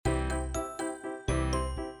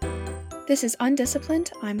This is Undisciplined.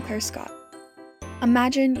 I'm Claire Scott.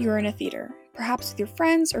 Imagine you're in a theater, perhaps with your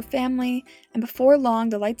friends or family, and before long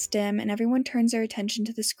the lights dim and everyone turns their attention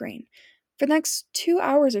to the screen. For the next 2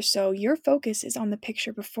 hours or so, your focus is on the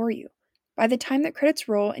picture before you. By the time that credits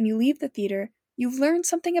roll and you leave the theater, you've learned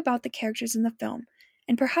something about the characters in the film,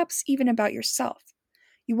 and perhaps even about yourself.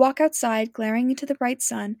 You walk outside, glaring into the bright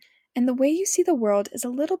sun, and the way you see the world is a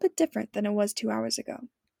little bit different than it was 2 hours ago.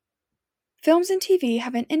 Films and TV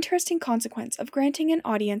have an interesting consequence of granting an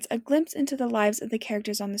audience a glimpse into the lives of the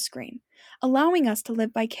characters on the screen, allowing us to live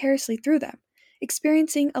vicariously through them,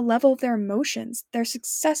 experiencing a level of their emotions, their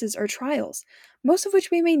successes or trials, most of which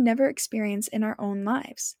we may never experience in our own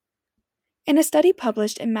lives. In a study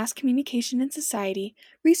published in Mass Communication and Society,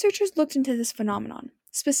 researchers looked into this phenomenon,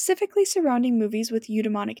 specifically surrounding movies with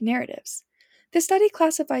eudaimonic narratives. The study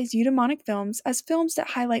classifies eudaimonic films as films that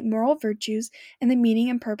highlight moral virtues and the meaning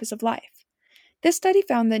and purpose of life. This study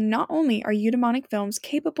found that not only are eudaimonic films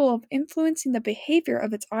capable of influencing the behavior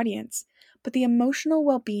of its audience, but the emotional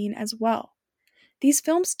well-being as well. These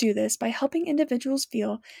films do this by helping individuals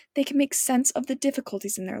feel they can make sense of the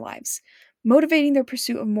difficulties in their lives, motivating their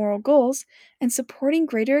pursuit of moral goals, and supporting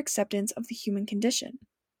greater acceptance of the human condition.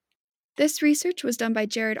 This research was done by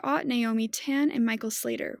Jared Ott, Naomi Tan, and Michael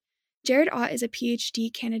Slater. Jared Ott is a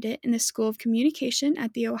PhD candidate in the School of Communication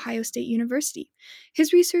at The Ohio State University.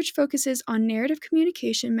 His research focuses on narrative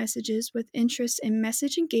communication messages with interests in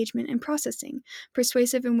message engagement and processing,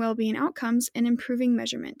 persuasive and well-being outcomes, and improving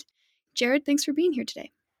measurement. Jared, thanks for being here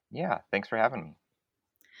today. Yeah, thanks for having me.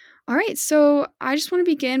 All right, so I just want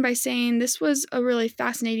to begin by saying this was a really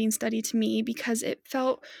fascinating study to me because it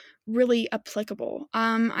felt really applicable.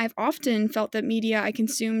 I've often felt that media I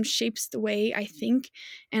consume shapes the way I think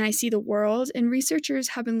and I see the world, and researchers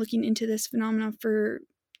have been looking into this phenomenon for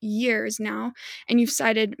years now, and you've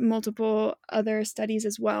cited multiple other studies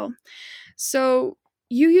as well. So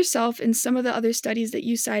you yourself and some of the other studies that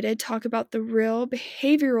you cited talk about the real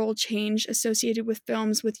behavioral change associated with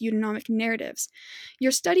films with eudaimonic narratives.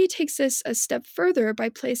 Your study takes this a step further by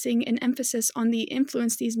placing an emphasis on the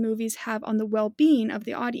influence these movies have on the well-being of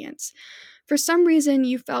the audience. For some reason,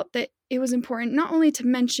 you felt that it was important not only to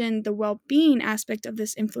mention the well-being aspect of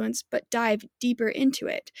this influence, but dive deeper into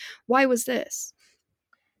it. Why was this?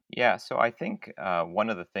 Yeah, so I think one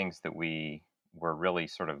of the things that we were really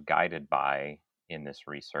sort of guided by in this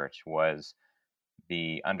research was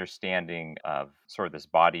the understanding of sort of this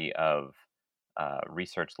body of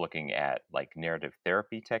research looking at like narrative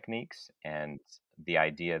therapy techniques and the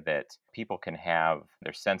idea that people can have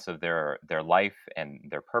their sense of their life and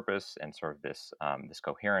their purpose and sort of this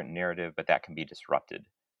coherent narrative, but that can be disrupted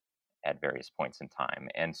at various points in time.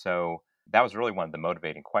 And so that was really one of the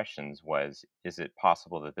motivating questions was, is it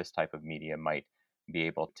possible that this type of media might be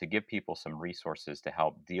able to give people some resources to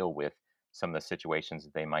help deal with some of the situations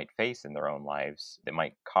that they might face in their own lives that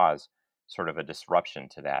might cause sort of a disruption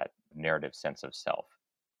to that narrative sense of self?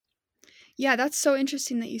 Yeah, that's so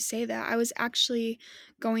interesting that you say that. I was actually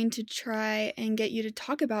going to try and get you to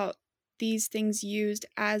talk about these things used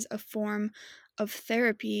as a form of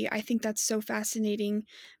therapy. I think that's so fascinating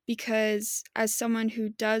because as someone who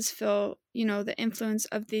does feel, the influence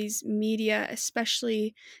of these media,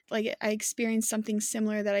 especially like I experienced something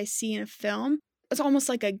similar that I see in a film. It's almost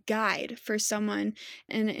like a guide for someone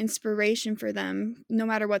and an inspiration for them, no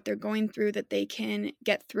matter what they're going through, that they can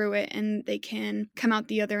get through it and they can come out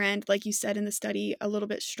the other end, like you said in the study, a little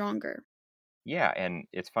bit stronger. Yeah, and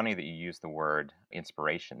it's funny that you use the word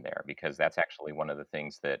inspiration there because that's actually one of the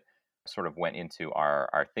things that sort of went into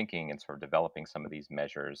our thinking and sort of developing some of these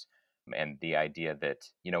measures and the idea that,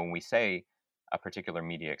 when we say a particular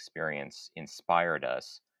media experience inspired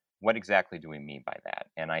us, what exactly do we mean by that?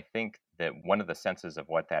 And I think that one of the senses of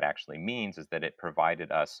what that actually means is that it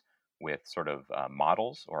provided us with sort of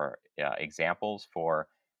models or examples for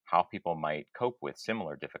how people might cope with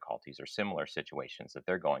similar difficulties or similar situations that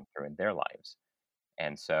they're going through in their lives.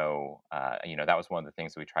 And so, that was one of the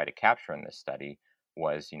things that we try to capture in this study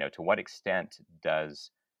was, to what extent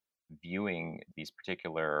does viewing these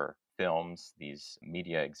particular films, these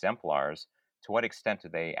media exemplars, to what extent do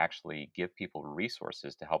they actually give people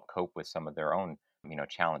resources to help cope with some of their own,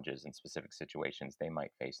 challenges and specific situations they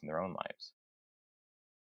might face in their own lives?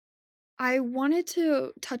 I wanted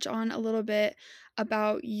to touch on a little bit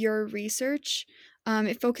about your research.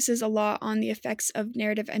 It focuses a lot on the effects of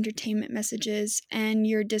narrative entertainment messages, and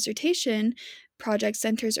your dissertation project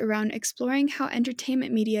centers around exploring how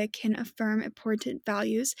entertainment media can affirm important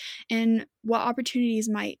values and what opportunities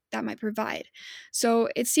might provide. So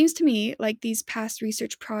it seems to me like these past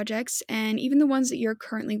research projects and even the ones that you're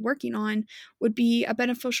currently working on would be a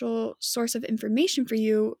beneficial source of information for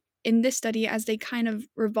you in this study as they kind of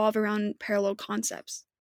revolve around parallel concepts?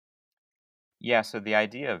 Yeah, so the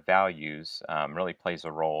idea of values really plays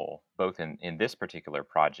a role both in this particular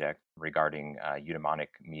project regarding eudaimonic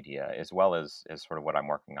media, as well as sort of what I'm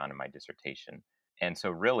working on in my dissertation. And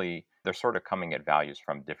so, really, they're sort of coming at values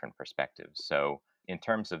from different perspectives. So, in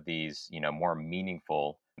terms of these, more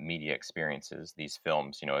meaningful media experiences, these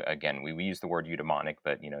films, again, we use the word eudaimonic,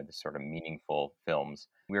 but this sort of meaningful films,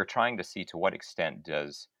 we are trying to see to what extent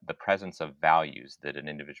does the presence of values that an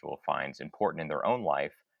individual finds important in their own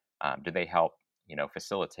life, do they help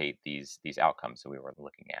facilitate these outcomes that we were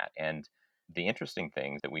looking at. And the interesting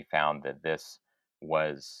thing that we found that this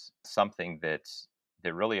was something that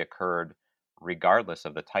really occurred regardless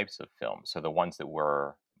of the types of films. So the ones that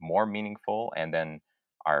were more meaningful, and then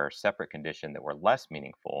our separate condition that were less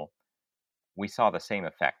meaningful, we saw the same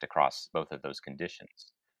effect across both of those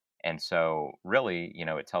conditions. And so, really,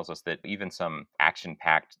 it tells us that even some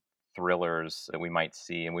action-packed thrillers that we might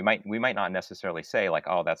see, and we might not necessarily say like,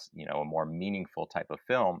 "Oh, that's a more meaningful type of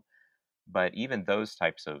film," but even those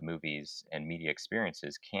types of movies and media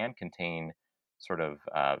experiences can contain sort of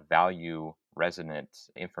value resonant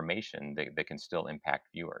information that can still impact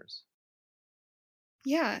viewers.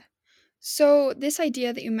 Yeah. So, this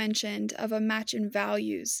idea that you mentioned of a match in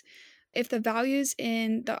values, if the values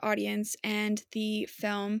in the audience and the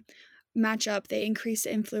film match up, they increase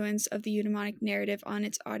the influence of the eudaimonic narrative on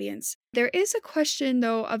its audience. There is a question,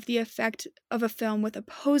 though, of the effect of a film with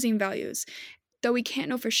opposing values, though we can't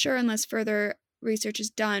know for sure unless further research is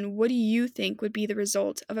done. What do you think would be the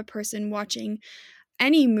result of a person watching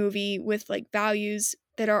any movie with like values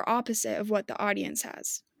that are opposite of what the audience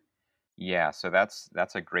has? Yeah, so that's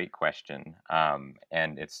a great question,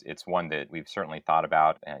 and it's one that we've certainly thought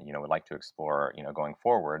about, and would like to explore, going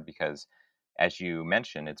forward. Because, as you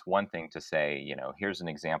mentioned, it's one thing to say, here's an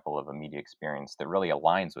example of a media experience that really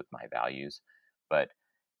aligns with my values, but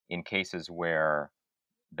in cases where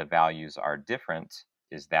the values are different,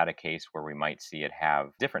 is that a case where we might see it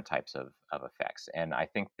have different types of effects? And I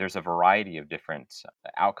think there's a variety of different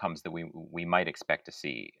outcomes that we might expect to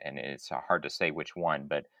see, and it's hard to say which one,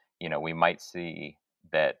 but we might see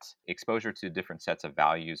that exposure to different sets of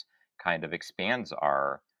values kind of expands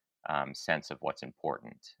our sense of what's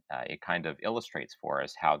important. It kind of illustrates for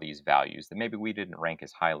us how these values that maybe we didn't rank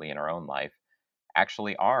as highly in our own life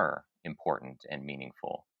actually are important and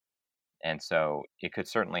meaningful, and so it could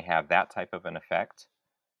certainly have that type of an effect.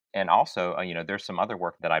 And also, there's some other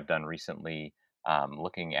work that I've done recently,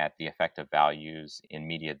 looking at the effect of values in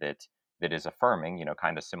media that is affirming,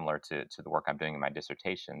 kind of similar to the work I'm doing in my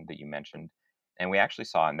dissertation that you mentioned. And we actually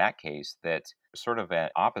saw in that case that sort of an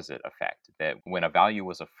opposite effect, that when a value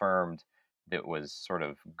was affirmed that was sort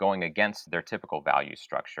of going against their typical value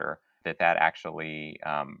structure, that actually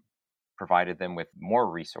provided them with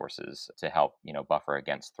more resources to help, buffer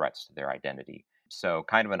against threats to their identity. So,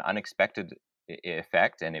 kind of an unexpected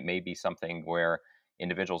effect, and it may be something where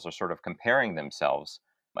individuals are sort of comparing themselves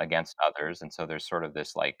against others, and so there's sort of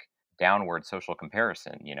this like downward social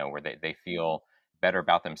comparison, where they feel better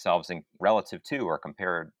about themselves in relative to or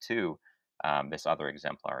compared to this other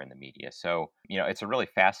exemplar in the media. So, it's a really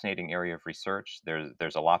fascinating area of research.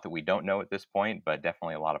 There's a lot that we don't know at this point, but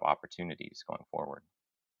definitely a lot of opportunities going forward.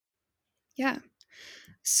 Yeah.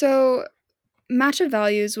 So, match of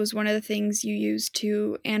values was one of the things you used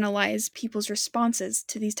to analyze people's responses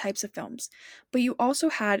to these types of films. But you also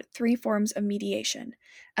had three forms of mediation: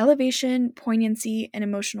 elevation, poignancy, and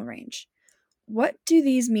emotional range. What do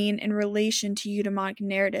these mean in relation to eudaimonic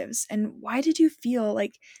narratives, and why did you feel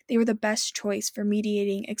like they were the best choice for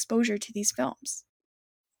mediating exposure to these films?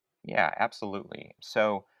 Yeah, absolutely.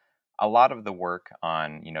 So, a lot of the work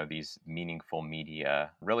on these meaningful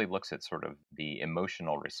media really looks at sort of the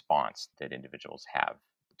emotional response that individuals have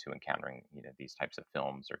to encountering these types of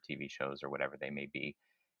films or TV shows or whatever they may be.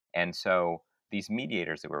 And so these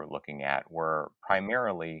mediators that we were looking at were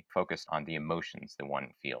primarily focused on the emotions that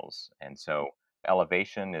one feels. And so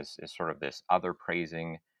elevation is sort of this other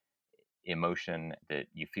praising emotion that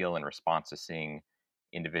you feel in response to seeing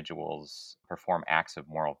individuals perform acts of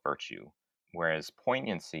moral virtue. Whereas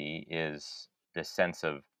poignancy is this sense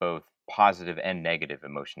of both positive and negative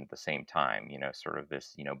emotion at the same time, sort of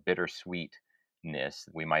this, bittersweetness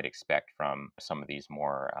we might expect from some of these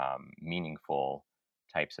more meaningful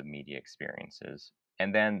types of media experiences.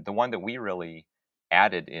 And then the one that we really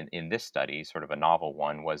added in this study, sort of a novel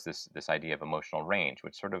one, was this idea of emotional range,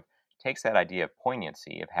 which sort of takes that idea of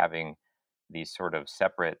poignancy, of having these sort of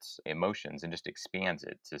separate emotions, and just expands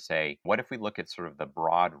it to say, what if we look at sort of the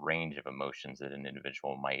broad range of emotions that an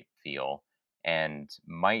individual might feel? And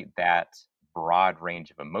might that broad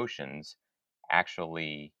range of emotions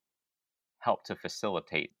actually help to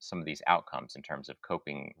facilitate some of these outcomes in terms of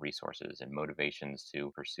coping resources and motivations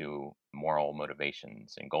to pursue moral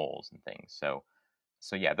motivations and goals and things.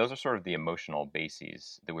 So yeah, those are sort of the emotional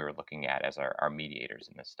bases that we were looking at as our mediators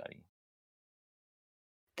in this study.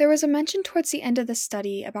 There was a mention towards the end of the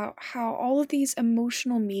study about how all of these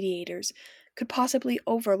emotional mediators could possibly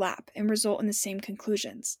overlap and result in the same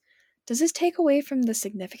conclusions. Does this take away from the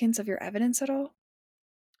significance of your evidence at all?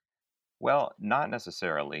 Well, not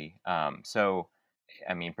necessarily.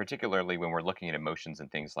 I mean, particularly when we're looking at emotions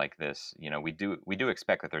and things like this, we do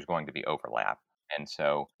expect that there's going to be overlap. And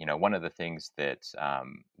so, one of the things that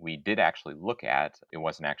we did actually look at, it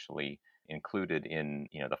wasn't actually included in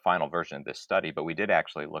the final version of this study, but we did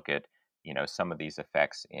actually look at some of these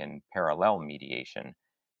effects in parallel mediation,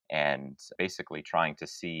 and basically trying to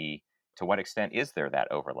see to what extent is there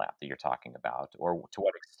that overlap that you're talking about, or to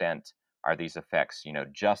what extent are these effects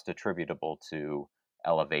just attributable to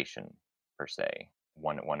elevation per se,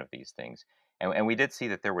 one of these things. And we did see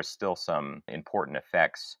that there was still some important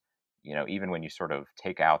effects, even when you sort of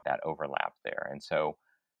take out that overlap there. And so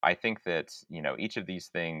I think that each of these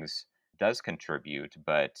things does contribute,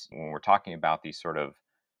 but when we're talking about these sort of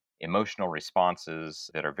emotional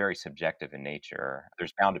responses that are very subjective in nature,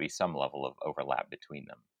 there's bound to be some level of overlap between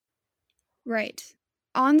them. Right.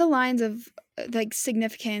 On the lines of like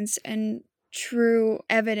significance and true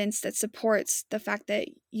evidence that supports the fact that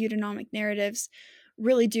eudaimonic narratives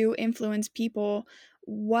really do influence people,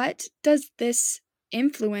 what does this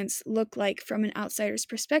influence look like from an outsider's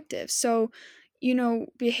perspective? So,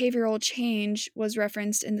 behavioral change was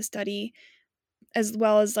referenced in the study as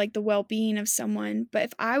well as like the well-being of someone. But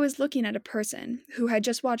if I was looking at a person who had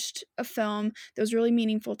just watched a film that was really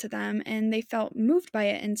meaningful to them and they felt moved by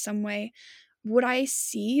it in some way, would I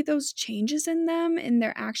see those changes in them, in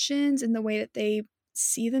their actions, in the way that they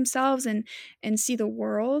see themselves and see the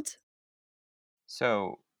world?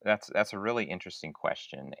 So that's a really interesting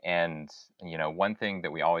question. And one thing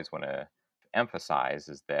that we always want to emphasize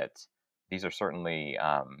is that these are certainly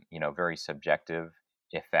very subjective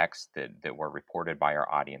effects that were reported by our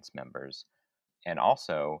audience members, and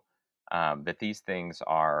also that these things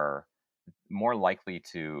are more likely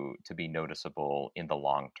to be noticeable in the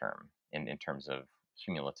long term in terms of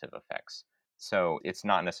cumulative effects. So it's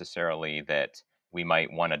not necessarily that we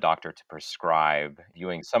might want a doctor to prescribe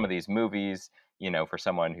viewing some of these movies, for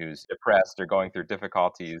someone who's depressed or going through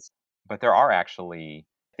difficulties. But there are actually,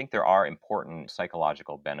 I think there are important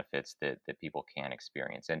psychological benefits that people can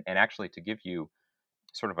experience. And actually, to give you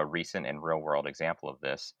sort of a recent and real world example of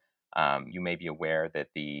this, you may be aware that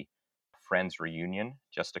the Friends reunion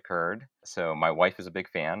just occurred. So my wife is a big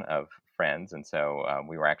fan of Friends, and so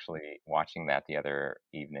we were actually watching that the other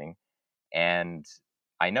evening, and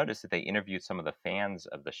I noticed that they interviewed some of the fans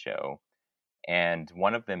of the show, and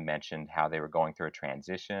one of them mentioned how they were going through a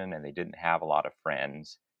transition and they didn't have a lot of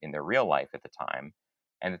friends in their real life at the time,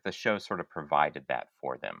 and that the show sort of provided that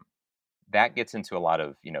for them. That gets into a lot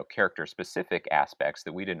of character specific aspects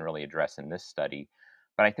that we didn't really address in this study,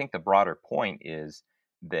 but I think the broader point is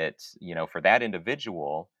that for that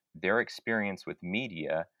individual, their experience with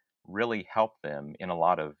media really helped them in a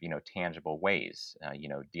lot of tangible ways,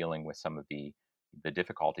 dealing with some of the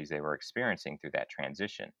difficulties they were experiencing through that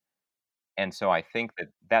transition. And so I think that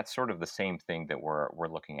that's sort of the same thing that we're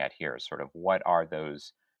looking at here, sort of what are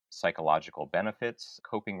those psychological benefits,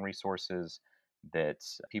 coping resources that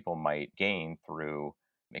people might gain through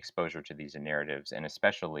exposure to these narratives, and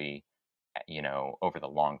especially over the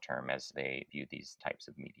long term as they view these types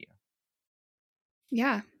of media.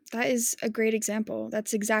 Yeah, that is a great example.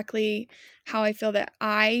 That's exactly how I feel that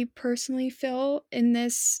I personally feel in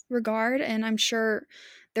this regard, and I'm sure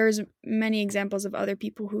there's many examples of other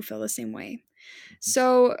people who feel the same way. Mhm.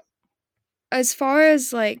 So, as far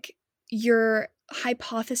as like your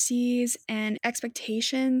hypotheses and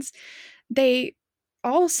expectations, they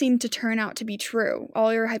all seem to turn out to be true.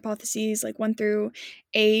 All your hypotheses, like 1 through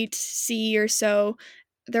 8, C or so,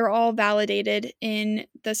 they're all validated in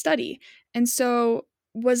the study. And so,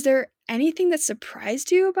 was there anything that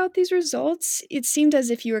surprised you about these results? It seemed as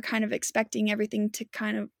if you were kind of expecting everything to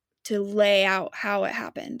kind of to lay out how it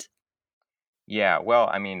happened. Yeah, well,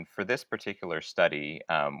 I mean, for this particular study,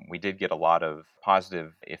 we did get a lot of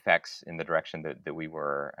positive effects in the direction that we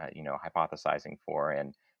were, hypothesizing for,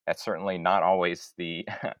 and that's certainly not always the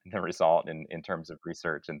the result in terms of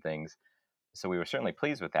research and things. So we were certainly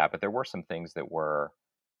pleased with that, but there were some things that were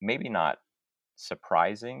maybe not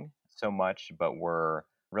surprising so much, but were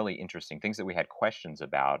really interesting things that we had questions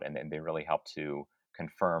about, and they really helped to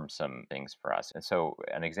confirm some things for us. And so,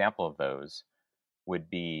 an example of those would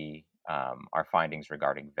be our findings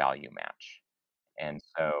regarding value match. And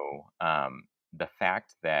so the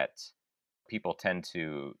fact that people tend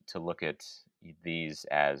to look at these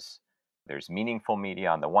as there's meaningful media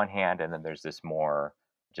on the one hand, and then there's this more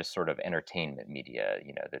just sort of entertainment media,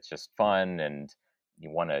 that's just fun and you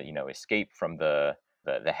want to, escape from the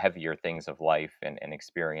heavier things of life and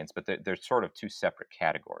experience, but they're sort of two separate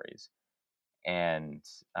categories. And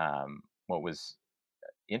what was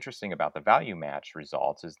interesting about the value match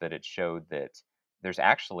results is that it showed that there's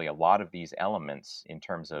actually a lot of these elements in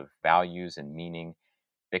terms of values and meaning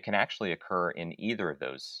that can actually occur in either of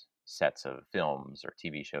those sets of films or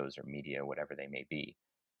TV shows or media, whatever they may be.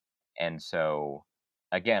 And so,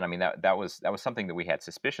 again, I mean that was something that we had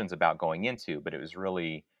suspicions about going into, but it was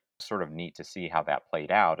really sort of neat to see how that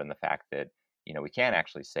played out, and the fact that we can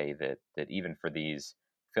actually say that even for these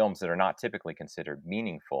films that are not typically considered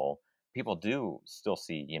meaningful, people do still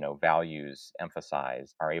see values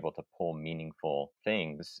emphasized, are able to pull meaningful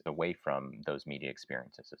things away from those media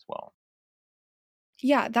experiences as well.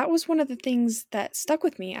 Yeah, that was one of the things that stuck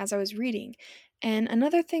with me as I was reading. And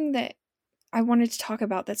another thing that I wanted to talk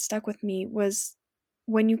about that stuck with me was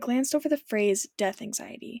when you glanced over the phrase death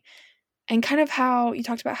anxiety, and kind of how you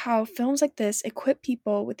talked about how films like this equip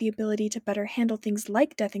people with the ability to better handle things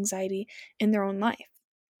like death anxiety in their own life.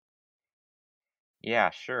 Yeah,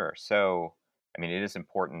 sure. So, I mean, it is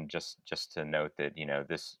important just to note that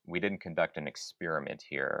this we didn't conduct an experiment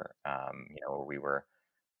here, where we were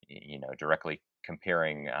directly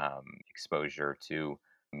comparing exposure to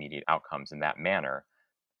immediate outcomes in that manner.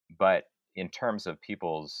 But in terms of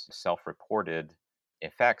people's self-reported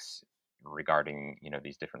effects regarding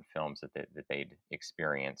these different films that they'd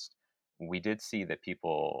experienced, we did see that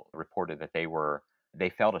people reported that they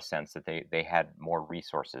felt a sense that they had more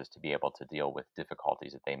resources to be able to deal with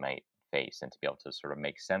difficulties that they might face and to be able to sort of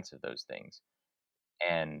make sense of those things.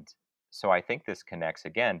 And so I think this connects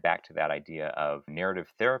again back to that idea of narrative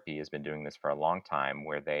therapy has been doing this for a long time,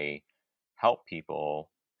 where they help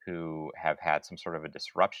people who have had some sort of a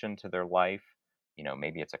disruption to their life.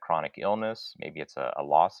 Maybe it's a chronic illness, maybe it's a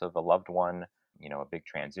loss of a loved one, a big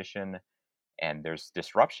transition, and there's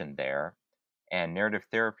disruption there. And narrative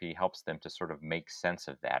therapy helps them to sort of make sense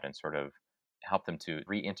of that and sort of help them to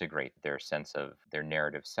reintegrate their sense of their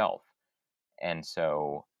narrative self. And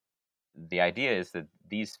so the idea is that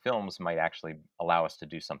these films might actually allow us to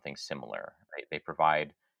do something similar, right? They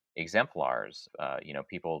provide exemplars,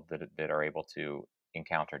 people that are able to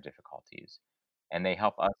encounter difficulties, and they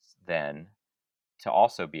help us then to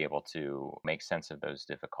also be able to make sense of those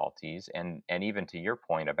difficulties, and even to your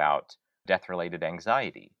point about death-related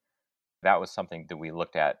anxiety. That was something that we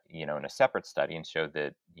looked at, in a separate study, and showed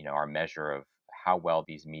that our measure of how well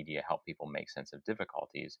these media help people make sense of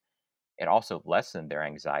difficulties, it also lessened their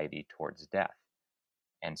anxiety towards death.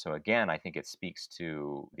 And so, again, I think it speaks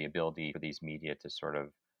to the ability for these media to sort of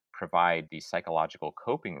provide these psychological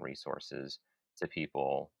coping resources to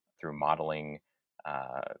people through modeling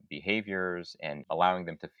behaviors and allowing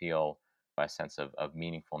them to feel a sense of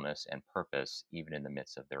meaningfulness and purpose, even in the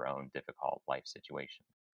midst of their own difficult life situation.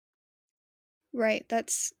 Right,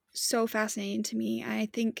 that's so fascinating to me. I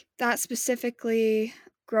think that specifically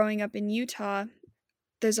growing up in Utah,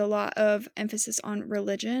 there's a lot of emphasis on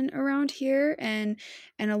religion around here, and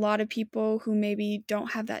a lot of people who maybe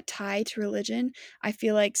don't have that tie to religion, I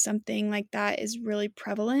feel like something like that is really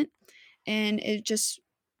prevalent, and it just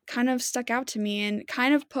kind of stuck out to me and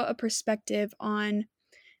kind of put a perspective on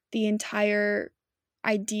the entire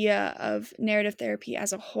idea of narrative therapy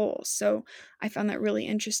as a whole. So I found that really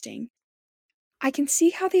interesting. I can see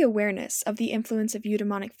how the awareness of the influence of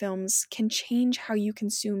eudaimonic films can change how you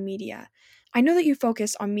consume media. I know that you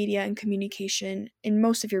focus on media and communication in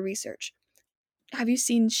most of your research. Have you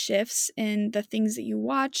seen shifts in the things that you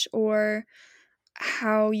watch or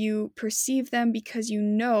how you perceive them because you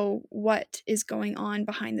know what is going on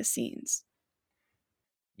behind the scenes?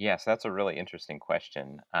 Yes, that's a really interesting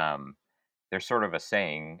question. There's sort of a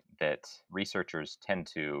saying that researchers tend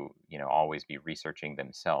to, always be researching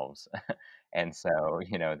themselves. And so,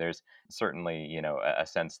 there's certainly, a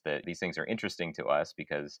sense that these things are interesting to us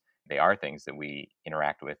because they are things that we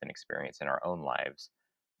interact with and experience in our own lives.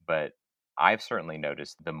 But I've certainly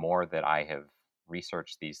noticed the more that I have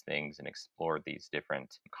researched these things and explored these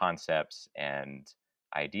different concepts and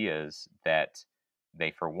ideas, that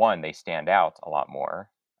for one, they stand out a lot more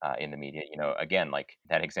in the media. Again, like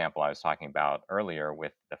that example I was talking about earlier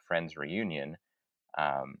with the Friends reunion,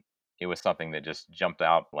 um, it was something that just jumped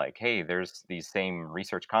out like, hey, there's these same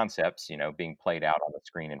research concepts, being played out on the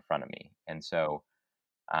screen in front of me. And so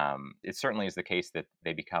it certainly is the case that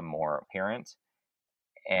they become more apparent.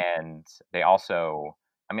 And they also,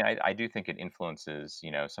 I mean, I do think it influences,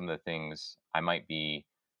 some of the things I might be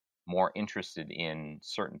more interested in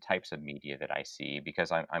certain types of media that I see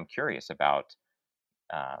because I'm curious about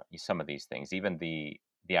some of these things, even the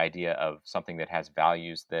idea of something that has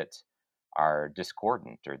values that are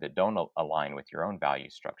discordant or that don't align with your own value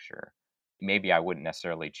structure. Maybe I wouldn't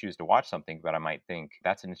necessarily choose to watch something, but I might think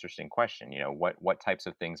that's an interesting question. What types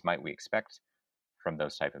of things might we expect from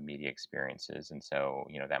those type of media experiences? And so,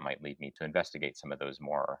 that might lead me to investigate some of those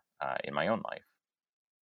more in my own life.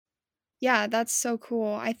 Yeah, that's so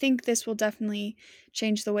cool. I think this will definitely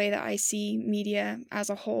change the way that I see media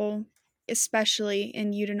as a whole, especially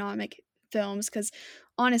in eudaimonic films. Because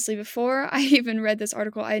honestly, before I even read this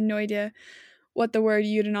article, I had no idea what the word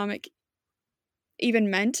eudaimonic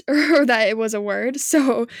even meant or that it was a word.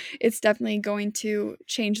 So it's definitely going to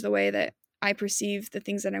change the way that I perceive the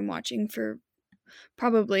things that I'm watching for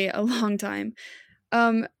probably a long time.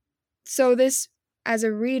 Um, so this as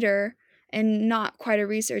a reader and not quite a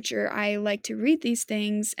researcher, I like to read these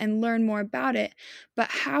things and learn more about it. But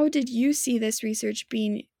how did you see this research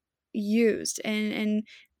being used and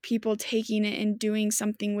people taking it and doing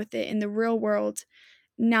something with it in the real world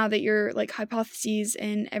now that your like hypotheses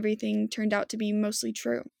and everything turned out to be mostly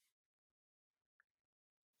true?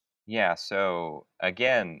 Yeah. So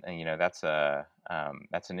again, that's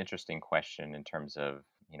an interesting question in terms of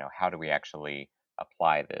how do we actually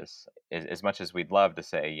apply this? As much as we'd love to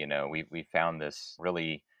say, we found this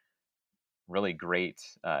really great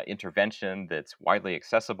intervention that's widely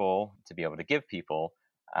accessible to be able to give people.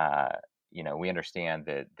 Uh, we understand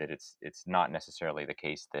that it's not necessarily the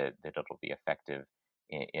case that it'll be effective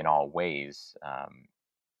in all ways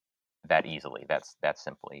that easily. That's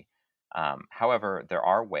simply. However, there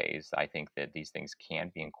are ways I think that these things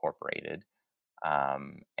can be incorporated,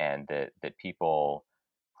 and that people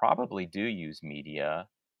probably do use media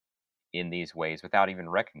in these ways without even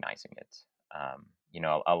recognizing it.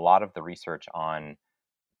 A lot of the research on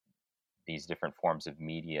these different forms of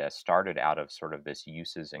media started out of sort of this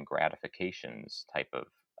uses and gratifications type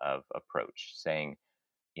of approach, saying,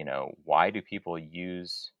 why do people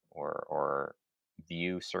use or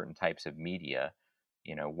view certain types of media?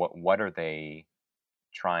 What are they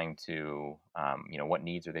trying to, what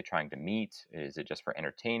needs are they trying to meet? Is it just for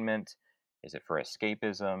entertainment? Is it for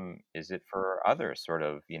escapism? Is it for other sort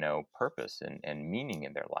of, purpose and meaning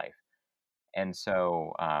in their life? And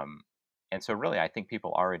so, really, I think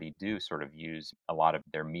people already do sort of use a lot of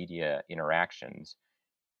their media interactions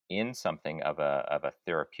in something of a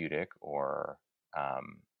therapeutic or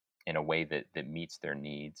in a way that meets their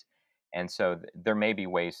needs. And so there may be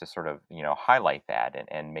ways to sort of highlight that,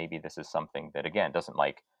 and maybe this is something that again doesn't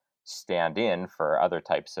like stand in for other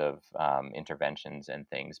types of interventions and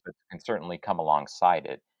things, but can certainly come alongside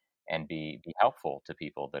it and be helpful to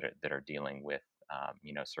people that are dealing with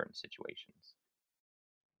certain situations.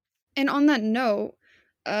 And on that note,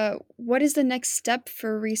 what is the next step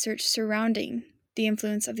for research surrounding the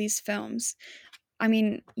influence of these films? I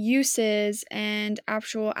mean, uses and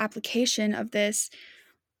actual application of this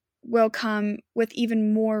will come with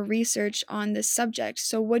even more research on this subject.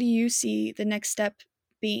 So what do you see the next step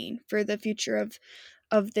being for the future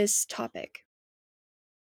of this topic?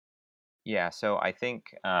 Yeah, so I think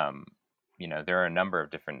there are a number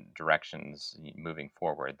of different directions moving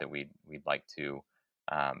forward that we'd like to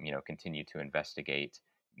continue to investigate.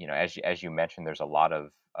 As you mentioned, there's a lot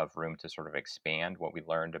of room to sort of expand what we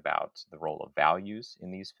learned about the role of values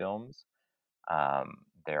in these films.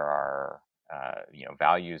 There are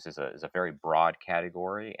values is a very broad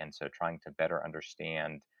category, and so trying to better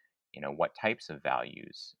understand what types of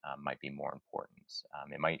values might be more important.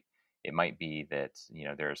 It might be that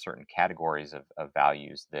there are certain categories of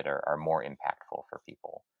values that are more impactful for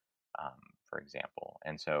people, for example,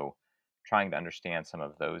 and so trying to understand some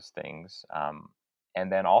of those things,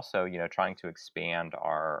 and then also trying to expand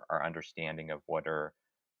our understanding of what are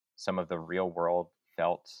some of the real world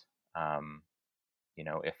felt um,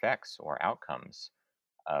 effects or outcomes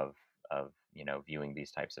of viewing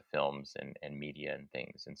these types of films and media and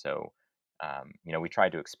things. And so we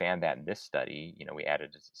tried to expand that in this study. We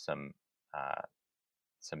added uh,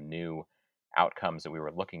 some new outcomes that we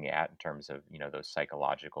were looking at in terms of those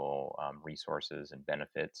psychological resources and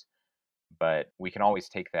benefits, but we can always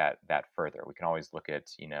take that further. We can always look at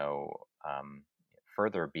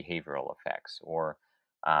further behavioral effects or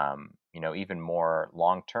even more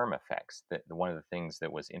long-term effects. That one of the things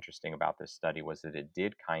that was interesting about this study was that it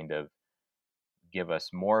did kind of give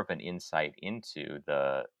us more of an insight into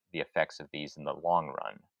the effects of these in the long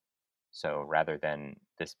run. So rather than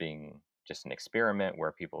this being just an experiment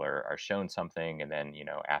where people are shown something and then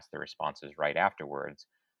ask their responses right afterwards,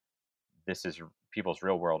 this is people's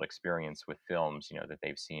real world experience with films, that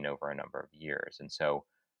they've seen over a number of years. And so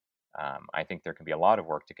I think there can be a lot of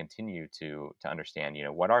work to continue to understand,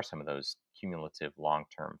 what are some of those cumulative long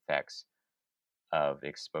term effects of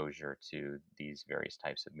exposure to these various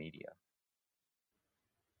types of media.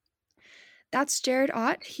 That's Jared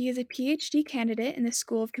Ott. He is a PhD candidate in the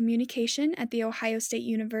School of Communication at The Ohio State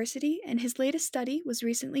University, and his latest study was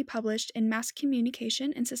recently published in Mass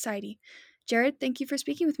Communication and Society. Jared, thank you for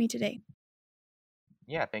speaking with me today.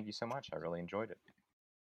 Yeah, thank you so much. I really enjoyed it.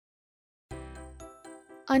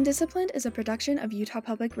 Undisciplined is a production of Utah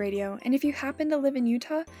Public Radio, and if you happen to live in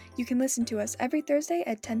Utah, you can listen to us every Thursday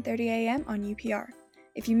at 10:30 a.m. on UPR.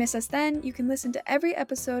 If you miss us then, you can listen to every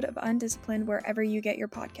episode of Undisciplined wherever you get your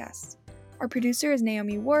podcasts. Our producer is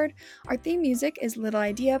Naomi Ward, our theme music is Little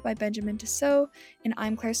Idea by Benjamin Tissot, and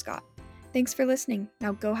I'm Claire Scott. Thanks for listening.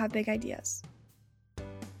 Now go have big ideas.